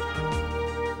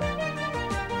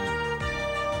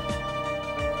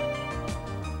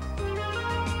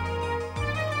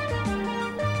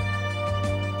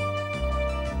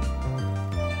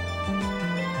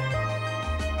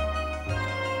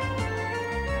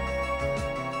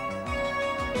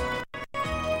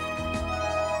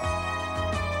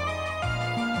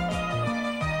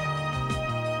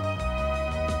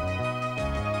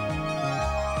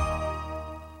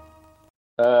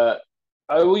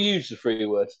 I will use the 3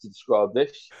 words to describe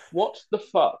this. What the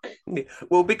fuck?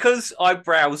 Well, because I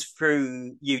browse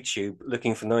through YouTube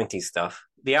looking for 90s stuff,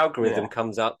 the algorithm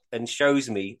comes up and shows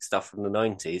me stuff from the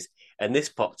 90s, and this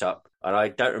popped up, and I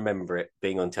don't remember it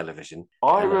being on television.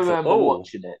 I remember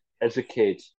watching it as a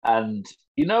kid, and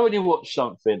you know when you watch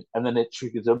something and then it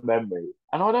triggers a memory,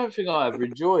 and I don't think I ever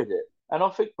enjoyed it. And I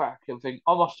think back and think,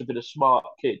 I must have been a smart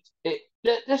kid.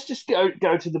 Let's just go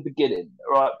to the beginning,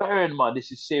 right? Bear in mind,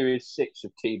 this is series 6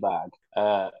 of Teabag,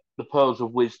 The Pearls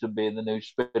of Wisdom being the new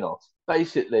spin-off.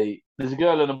 Basically, there's a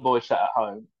girl and a boy sat at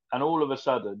home, and all of a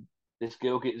sudden, this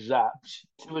girl gets zapped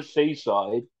to a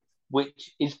seaside,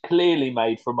 which is clearly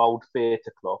made from old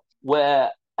theatre cloth,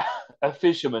 where a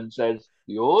fisherman says,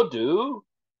 "You'll do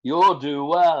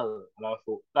well." And I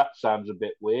thought, that sounds a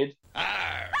bit weird.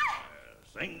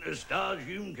 Thank the stars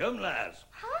you can come, lass.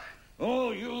 Huh?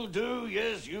 Oh, you'll do,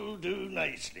 yes, you'll do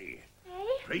nicely. Hey?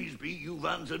 Praise be you've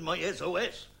answered my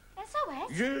SOS. SOS?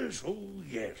 Yes,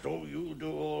 oh, you'll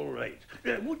do all right.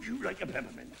 Would you like a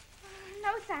peppermint?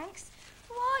 No, thanks.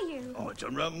 Who are you? Oh, it's a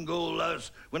rum go,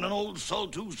 lass, when an old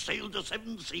salt who sailed the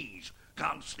 7 seas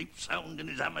can't sleep sound in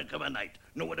his hammock of a night.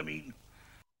 Know what I mean?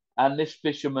 And this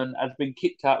fisherman has been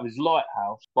kicked out of his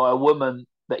lighthouse by a woman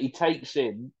that he takes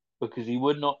in because he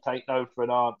would not take no for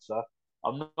an answer.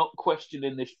 I'm not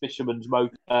questioning this fisherman's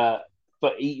motive,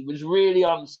 but he was really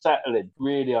unsettling,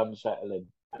 really unsettling.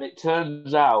 And it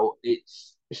turns out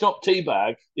it's not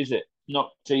Teabag, is it?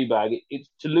 Not Teabag. It's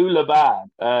Tallulah Bag,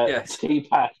 Yes.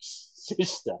 Teabag's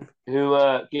sister, who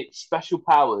gets special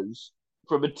powers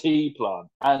from a tea plant.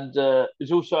 And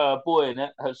there's also a boy in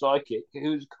it, her psychic,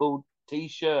 who's called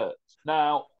T-Shirt.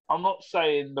 Now, I'm not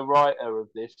saying the writer of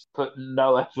this put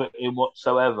no effort in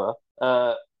whatsoever,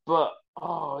 but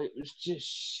it was just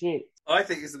shit. I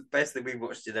think it's the best thing we've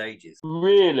watched in ages.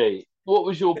 Really? What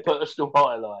was your personal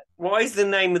highlight? Why is the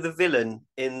name of the villain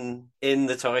in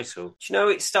the title? Do you know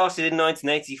it started in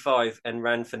 1985 and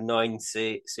ran for 9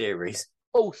 series?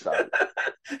 Also,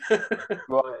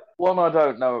 right, one, I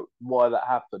don't know why that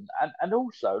happened. And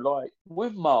also, like,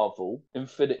 with Marvel,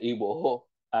 Infinity War,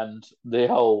 and the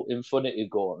whole Infinity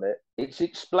Gauntlet, it's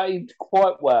explained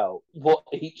quite well what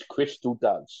each crystal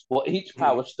does, what each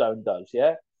power stone does,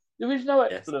 yeah? There is no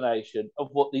explanation of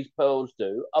what these pearls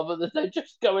do other than they're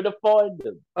just going to find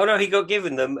them. Oh, no, he got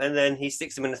given them, and then he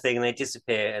sticks them in a thing, and they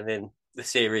disappear, and then the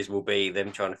series will be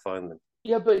them trying to find them.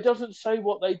 Yeah, but it doesn't say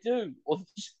what they do or the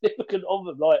significance of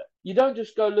them. Like, you don't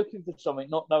just go looking for something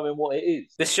not knowing what it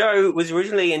is. The show was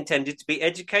originally intended to be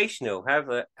educational.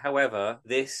 However,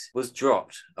 this was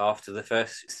dropped after the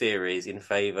first series in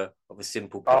favour of a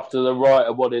simple plot. After the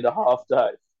writer wanted a half day.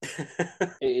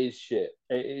 It is shit.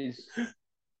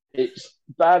 It's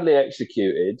badly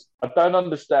executed. I don't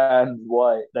understand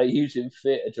why they're using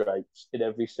theatre drapes in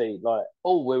every scene. Like,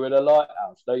 oh, we're in a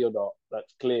lighthouse. No, you're not.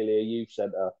 That's clearly a youth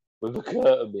centre with a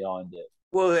curtain behind it.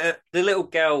 Well, the little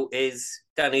girl is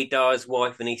Danny Dyer's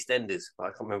wife in EastEnders. I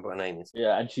can't remember what her name is.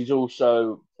 Yeah, and she's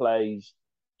also plays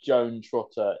Joan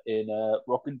Trotter in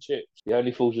Rock and Chips, the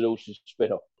Only Fools and Horses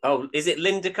spin-off. Oh, is it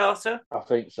Linda Carter? I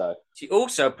think so. She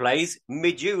also plays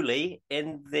Miduli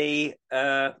in the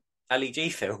Ali G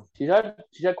film. She's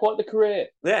had quite the career.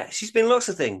 Yeah, she's been lots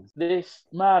of things. This,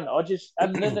 man,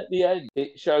 and then at the end,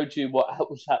 it showed you what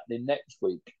was happening next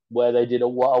week, where they did a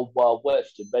Wild Wild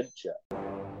West adventure.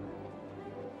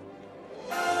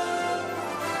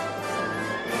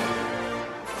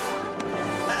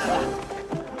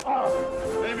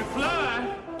 Baby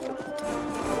fly!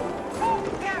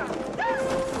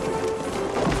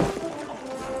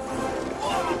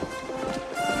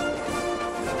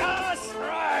 That's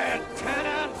right,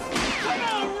 Lieutenant! Come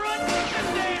on, run with the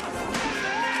damn!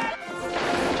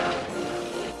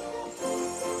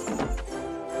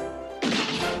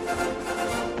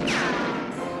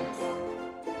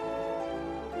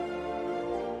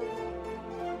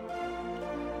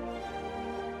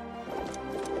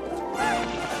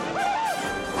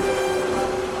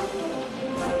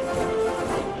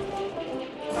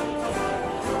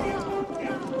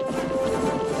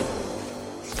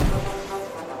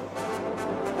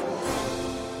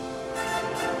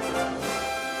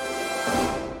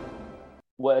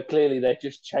 Where clearly they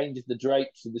just changed the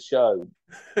drapes of the show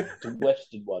to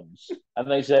Western ones. And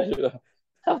they said,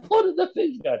 what are the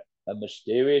things going? A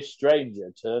mysterious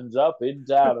stranger turns up in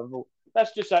town. And all.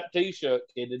 That's just that T-shirt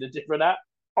kid in a different hat.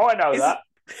 I know that.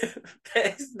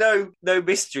 There's no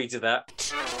mystery to that.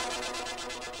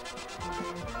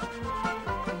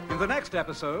 In the next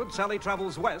episode, Sally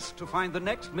travels west to find the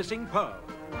next missing pearl.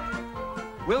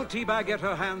 Will Teabag get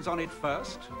her hands on it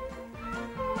first?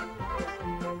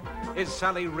 Is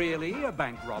Sally really a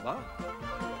bank robber?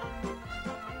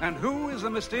 And who is the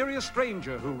mysterious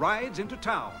stranger who rides into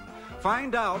town?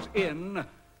 Find out in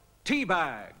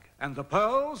Teabag and the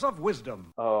Pearls of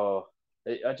Wisdom. Oh,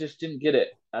 I just didn't get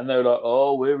it. And they were like,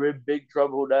 oh, we're in big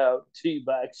trouble now.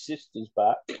 Teabag's sister's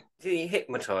back. Did he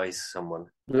hypnotise someone?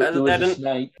 There was a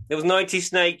snake. There was Nighty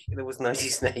Snake. There was Nighty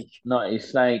Snake. Nighty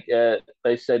Snake.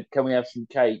 They said, can we have some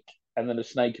cake? And then a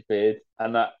snake appeared.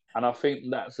 And I think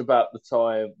that's about the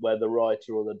time where the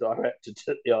writer or the director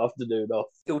took the afternoon off.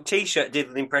 Your T-shirt did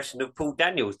an impression of Paul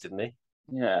Daniels, didn't he?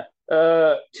 Yeah.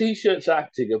 T-shirt's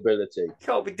acting ability.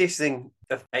 Can't be dissing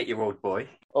an 8-year-old boy.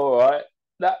 All right.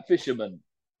 That fisherman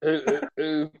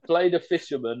who played a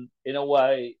fisherman in a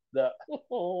way that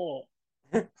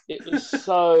it was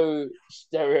so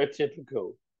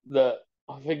stereotypical that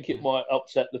I think it might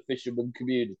upset the fisherman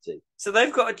community. So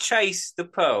they've got to chase the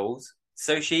pearls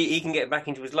so he can get back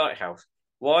into his lighthouse.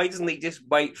 Why doesn't he just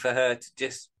wait for her to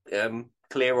just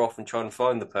clear off and try and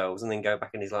find the pearls and then go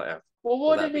back in his lighthouse? Well,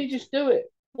 why didn't he just do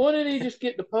it? Why didn't he just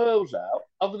get the pearls out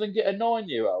other than get a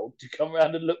 9-year-old to come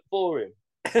around and look for him?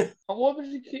 And why was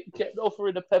he kept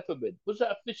offering a peppermint? Was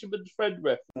that a fisherman's friend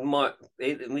reference?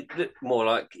 It looked more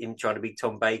like him trying to be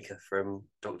Tom Baker from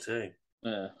Doctor Who.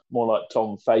 Yeah, more like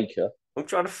Tom Faker. I'm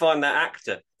trying to find that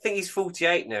actor. I think he's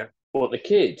 48 now. What, the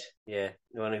kid? Yeah,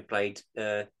 the one who played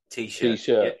T-shirt.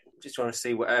 T-shirt. Yeah, just trying to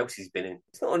see what else he's been in.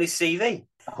 It's not on his CV.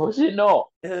 Was it not?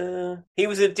 He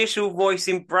was an additional voice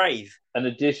in Brave. An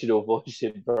additional voice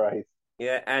in Brave.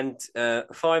 Yeah, and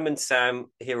Fireman Sam,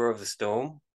 Hero of the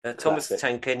Storm. Thomas the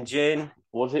Tank Engine.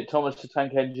 Was it Thomas the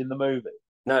Tank Engine, the movie?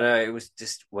 No, it was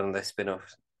just one of their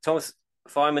spin-offs.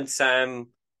 Fireman Sam,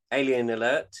 Alien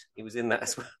Alert. He was in that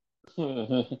as well.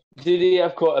 Did he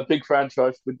have quite a big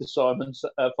franchise with the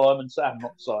Fireman Sam,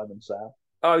 not Simon Sam?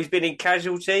 Oh, he's been in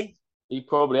Casualty. He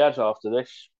probably has after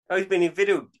this. Oh, he's been in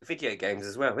video games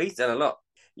as well. He's done a lot.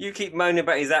 You keep moaning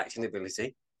about his acting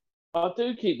ability. I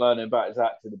do keep moaning about his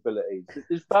acting abilities.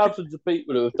 There's thousands of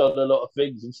people who have done a lot of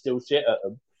things and still shit at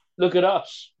them. Look at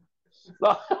us.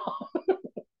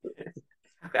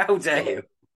 How dare you?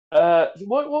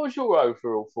 What was your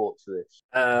overall thoughts of this?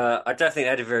 I don't think they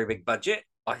had a very big budget.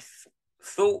 I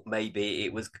thought maybe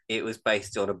it was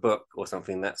based on a book or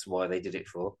something. That's why they did it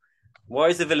for. Why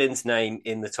is the villain's name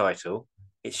in the title?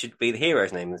 It should be the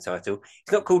hero's name in the title.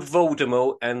 It's not called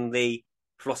Voldemort and the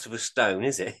Philosopher's Stone,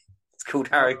 is it? It's called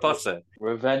Harry Potter.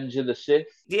 Revenge of the Sith.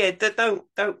 Yeah,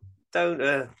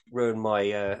 don't ruin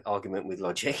my argument with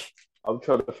logic. I'm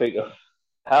trying to think of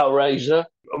Hellraiser.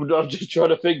 I'm just trying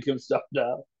to think of stuff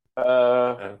now.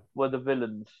 Where the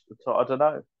villains? I don't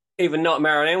know. Even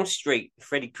Nightmare on Elm Street.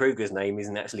 Freddy Krueger's name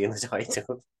isn't actually in the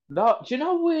title. No, do you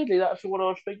know, weirdly, that's what I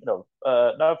was thinking of.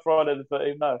 No, Friday the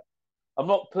 13th, no. I'm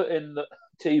not putting the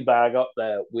Teabag up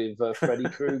there with Freddy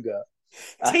Krueger.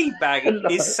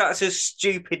 Teabag is such a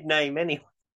stupid name anyway.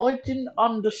 I didn't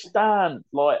understand.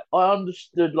 I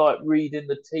understood, reading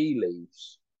the tea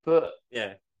leaves. But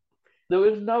yeah, there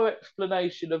was no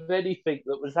explanation of anything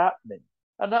that was happening.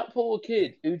 And that poor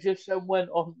kid who just then went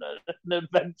on an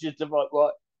adventure to,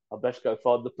 right, I best go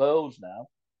find the pearls now.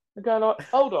 And go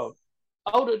hold on,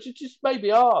 just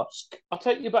maybe ask. I'll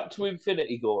take you back to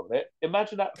Infinity Gauntlet.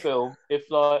 Imagine that film if,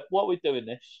 what are we doing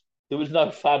this? There was no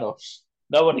Thanos.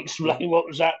 No one explained what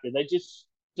was happening. They just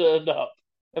turned up.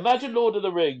 Imagine Lord of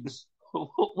the Rings,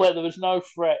 where there was no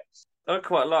threats. I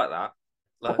quite like that.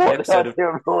 Like the episode of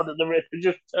Lord of the Rings,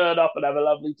 just turn up and have a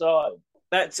lovely time.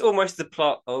 That's almost the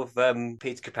plot of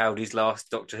Peter Capaldi's last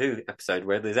Doctor Who episode,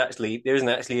 where there isn't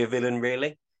actually a villain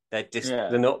really. They're just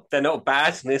they're not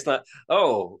bad, and it's like,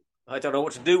 oh, I don't know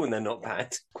what to do when they're not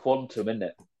bad. Quantum, isn't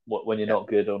it? When you're not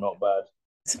good or not bad.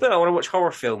 It's a bit. I want to watch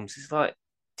horror films. It's like,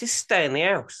 just stay in the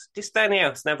house. Just stay in the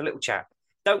house and have a little chat.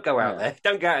 Don't go out there.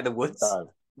 Don't go out in the woods.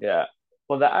 No. Yeah.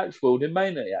 Well, the axe-wielding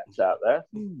maniacs out there.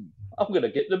 I'm going to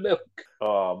get the milk.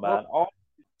 Oh, man.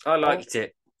 I liked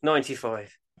it. 95.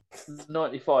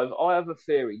 95. I have a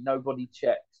theory. Nobody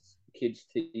checked kids'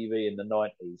 TV in the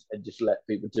 90s and just let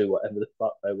people do whatever the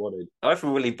fuck they wanted. I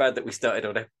feel really bad that we started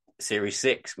on Series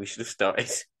 6. We should have started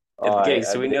at the beginning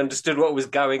so we understood what was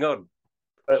going on.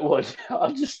 It was. I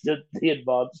understood the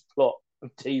advanced plot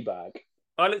of Teabag.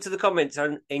 I looked at the comments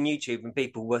in YouTube and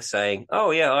people were saying, oh,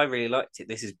 yeah, I really liked it.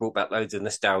 This has brought back loads of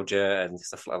nostalgia and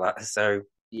stuff like that. So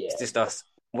it's just us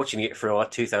watching it through our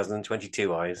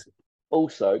 2022 eyes.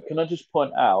 Also, can I just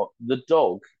point out the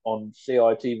dog on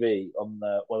CITV when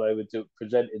they were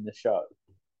presenting the show?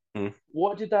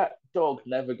 Why did that dog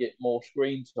never get more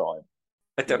screen time?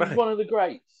 I don't know. It was one of the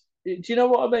greats. Do you know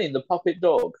what I mean? The puppet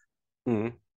dog.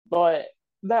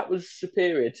 That was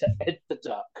superior to Ed the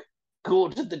Duck,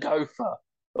 Gordon the Gopher.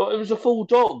 It was a full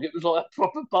dog. It was like a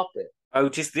proper puppet.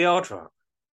 Otis the Aardvark.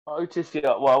 Otis,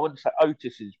 well, I wouldn't say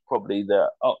Otis is probably the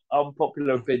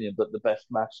unpopular opinion, but the best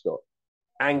mascot.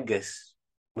 Angus.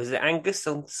 Was it Angus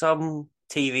on some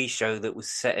TV show that was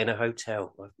set in a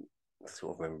hotel? I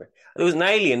sort of remember. There was an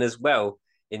alien as well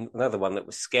in another one that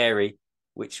was scary,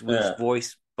 which was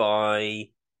voiced by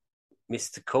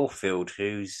Mr. Caulfield,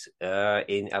 who's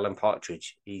in Alan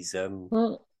Partridge. He's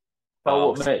what,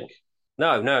 Mick?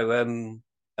 No.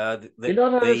 You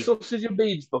don't know the sausage and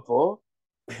beans before?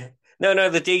 No,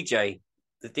 the DJ.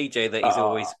 The DJ that he's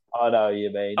always. I know what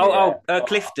you mean.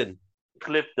 Clifton.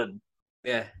 Clifton.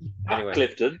 Yeah. Anyway,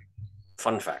 Clifton.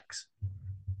 Fun facts.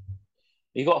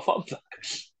 You got fun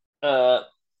facts.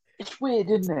 It's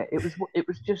weird, isn't it? It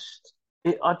was just.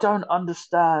 I don't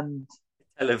understand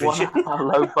television how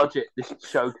low budget this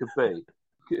show could be.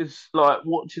 Because,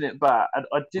 watching it back, and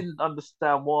I didn't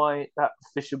understand why that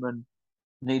fisherman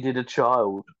needed a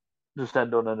child to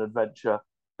send on an adventure.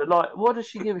 But, why does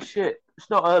she give a shit? It's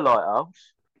not her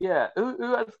lighthouse. Yeah,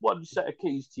 who has one set of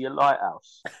keys to your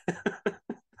lighthouse?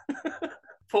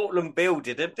 Portland Bill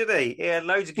did it, did he? He had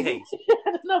loads of keys. He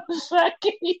had another set of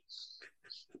keys.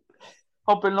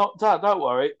 I've been locked out, don't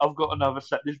worry. I've got another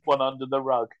set. There's one under the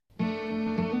rug.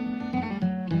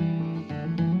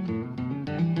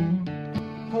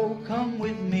 Polka Come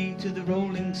with me to the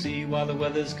rolling sea while the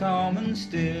weather's calm and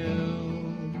still,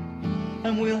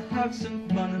 and we'll have some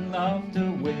fun and laughter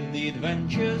with the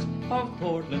adventures of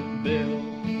Portland Bill.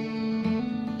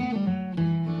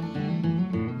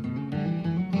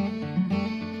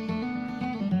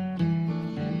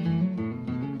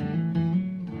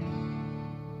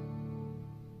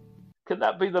 Can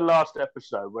that be the last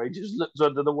episode where he just looks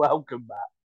under the welcome mat?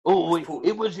 Oh,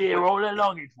 it was here all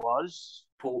along, it was.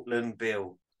 Portland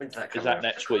Bill. When's that Is that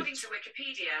next week? According to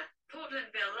Wikipedia, Portland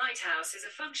Bill Lighthouse is a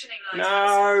functioning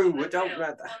lighthouse. No, we don't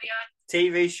read that.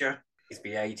 TV show. It's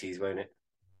the 80s, won't it?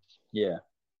 Yeah.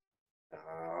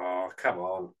 Oh, come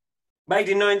on. Made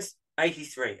in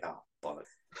 1983. Oh, bollocks.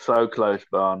 So close,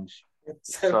 Barnes.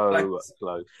 So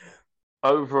close.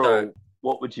 Overall,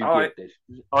 what would you give this?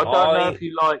 I don't know if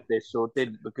you liked this or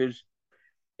didn't, because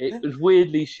it was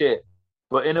weirdly shit,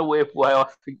 but in a weird way, I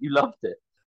think you loved it.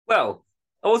 Well,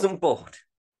 I wasn't bored.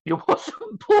 You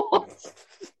wasn't bored?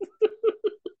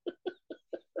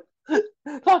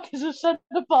 Like it's a Centre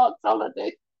Parks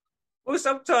holiday. Well,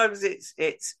 sometimes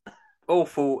it's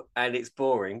awful and it's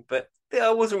boring, but I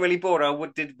wasn't really bored. I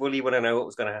did really want to know what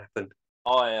was going to happen.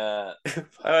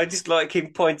 I just like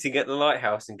him pointing at the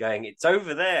lighthouse and going, "It's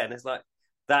over there," and it's like,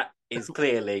 that is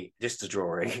clearly just a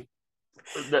drawing.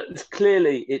 They've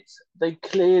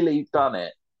clearly done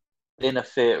it in a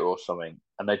theatre or something,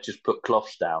 and they just put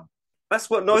cloths down. That's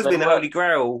what annoys me in the Holy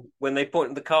Grail, when they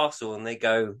point at the castle and they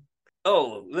go,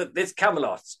 "Oh, look, there's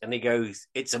Camelot," and he goes,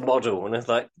 "It's a model," and it's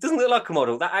like, it doesn't look like a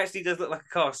model. That actually does look like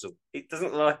a castle. It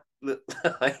doesn't look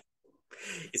like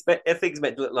I think it's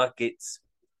meant to look like it's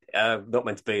not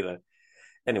meant to be there.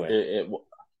 Anyway,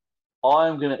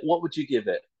 what would you give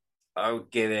it? I would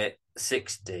give it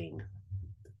 16.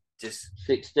 Just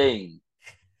 16.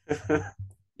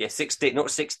 Yeah, 16,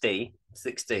 not 60.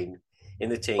 16 in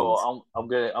the teens. Oh, I'm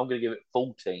gonna give it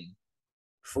 14.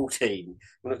 14.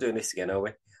 We're not doing this again, are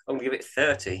we? I'm gonna give it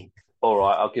 30. All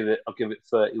right, I'll give it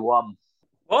 31.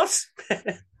 What?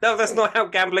 No, that's not how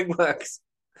gambling works.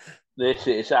 This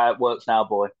is how it works now,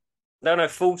 boy. No,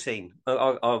 14.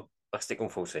 I'll stick on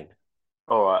 14.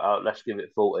 All right, let's give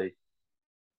it 40.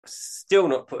 Still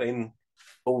not putting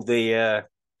all the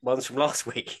ones from last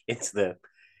week onto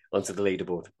the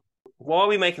leaderboard. Why are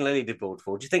we making a leaderboard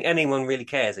for? Do you think anyone really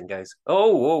cares and goes,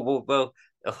 well,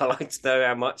 I'd like to know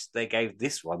how much they gave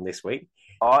this one this week?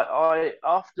 I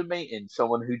after meeting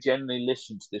someone who genuinely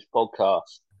listened to this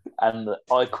podcast, and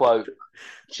I quote,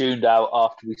 tuned out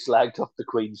after we slagged off the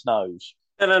Queen's nose.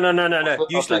 No.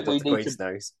 You slagged off the Queen's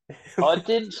nose. I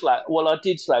didn't slag. Well, I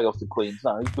did slag off the Queen's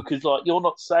nose because, you're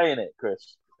not saying it,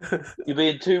 Chris. You're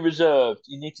being too reserved.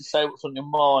 You need to say what's on your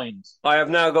mind. I have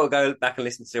now got to go back and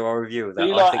listen to our review of that.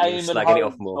 Be I think Eamon you're slagging Holmes, it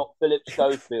off more. not Philip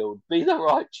Schofield. Be the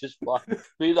righteous one.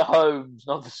 Be the Holmes,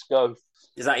 not the Schofield.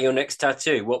 Is that your next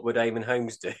tattoo? What would Eamon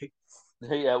Holmes do?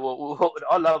 Yeah,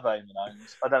 I love Eamon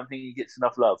Holmes. I don't think he gets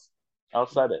enough love. I'll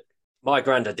say it. My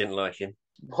granddad didn't like him.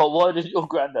 Well, why did your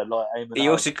granddad like Eamon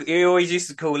Holmes? He always used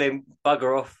to call him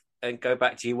bugger off and go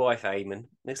back to your wife, Eamon. And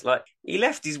it's like, he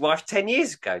left his wife 10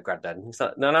 years ago, Granddad. And it's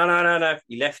like, no.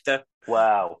 He left her.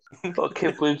 Wow. Got a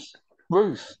kid with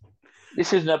Ruth.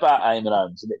 This isn't about Eamon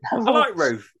Holmes, is it? I like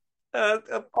Ruth. I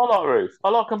like Ruth. I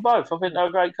like them both. I think they're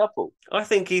a great couple. I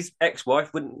think his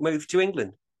ex-wife wouldn't move to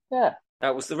England. Yeah.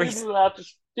 That was the reason. People are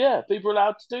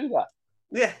allowed to do that.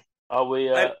 Yeah. Are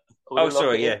we...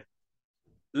 sorry, yeah.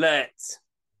 Let's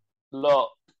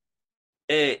lock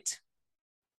it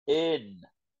in.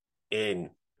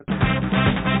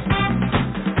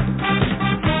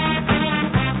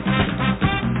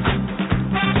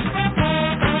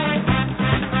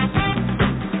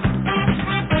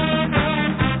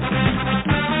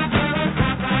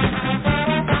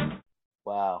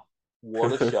 Wow,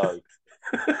 what a show.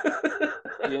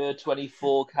 You're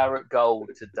 24 karat gold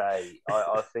today.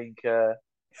 I think...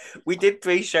 We did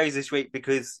 3 shows this week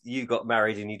because you got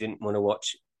married and you didn't want to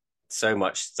watch so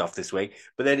much stuff this week.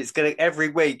 But then every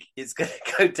week it's gonna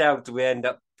go down to we end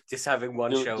up just having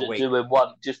one show a week. Doing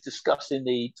one, just discussing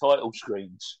the title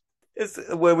screens. It's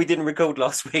where we didn't record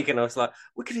last week, and I was like,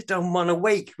 we could have done one a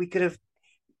week. We could have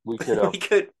still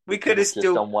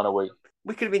done one a week.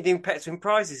 We could have been doing pets and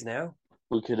prizes now.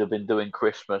 We could have been doing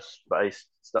Christmas-based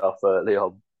stuff early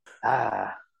on.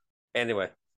 Anyway.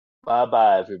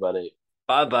 Bye-bye, everybody.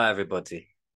 Bye-bye, everybody.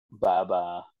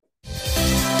 Bye-bye.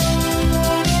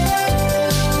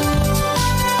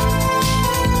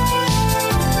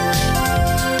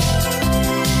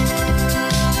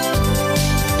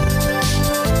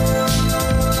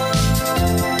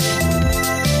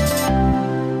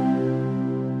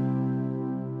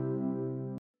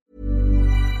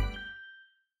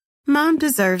 Mom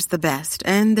deserves the best,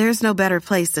 and there's no better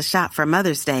place to shop for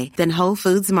Mother's Day than Whole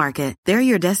Foods Market. They're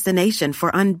your destination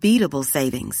for unbeatable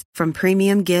savings, from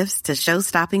premium gifts to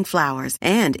show-stopping flowers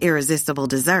and irresistible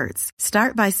desserts.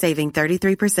 Start by saving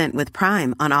 33% with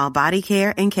Prime on all body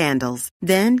care and candles.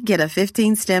 Then get a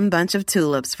 15-stem bunch of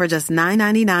tulips for just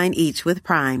 $9.99 each with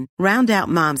Prime. Round out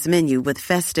Mom's menu with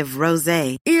festive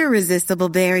rosé, irresistible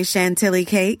berry chantilly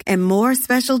cake, and more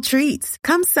special treats.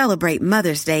 Come celebrate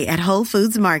Mother's Day at Whole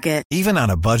Foods Market. Even on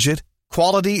a budget,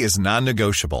 quality is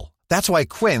non-negotiable. That's why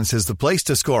Quince is the place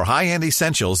to score high-end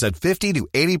essentials at 50 to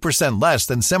 80% less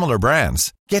than similar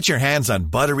brands. Get your hands on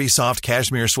buttery soft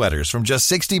cashmere sweaters from just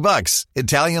 $60,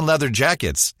 Italian leather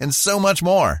jackets, and so much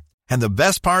more. And the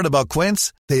best part about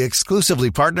Quince, they exclusively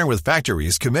partner with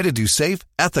factories committed to safe,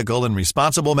 ethical, and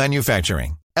responsible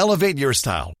manufacturing. Elevate your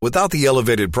style without the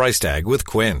elevated price tag with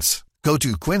Quince. Go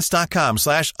to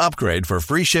quince.com/upgrade for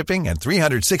free shipping and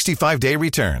 365-day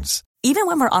returns. Even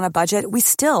when we're on a budget, we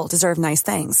still deserve nice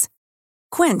things.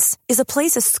 Quince is a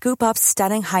place to scoop up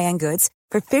stunning high-end goods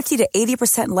for 50 to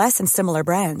 80% less than similar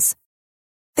brands.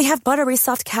 They have buttery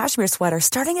soft cashmere sweaters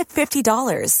starting at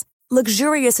 $50,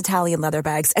 luxurious Italian leather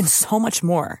bags, and so much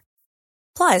more.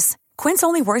 Plus, Quince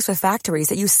only works with factories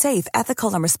that use safe,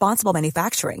 ethical, and responsible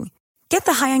manufacturing. Get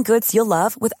the high-end goods you'll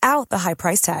love without the high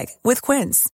price tag with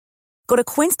Quince. Go to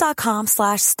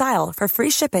quince.com/style for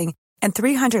free shipping and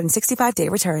 365-day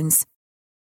returns.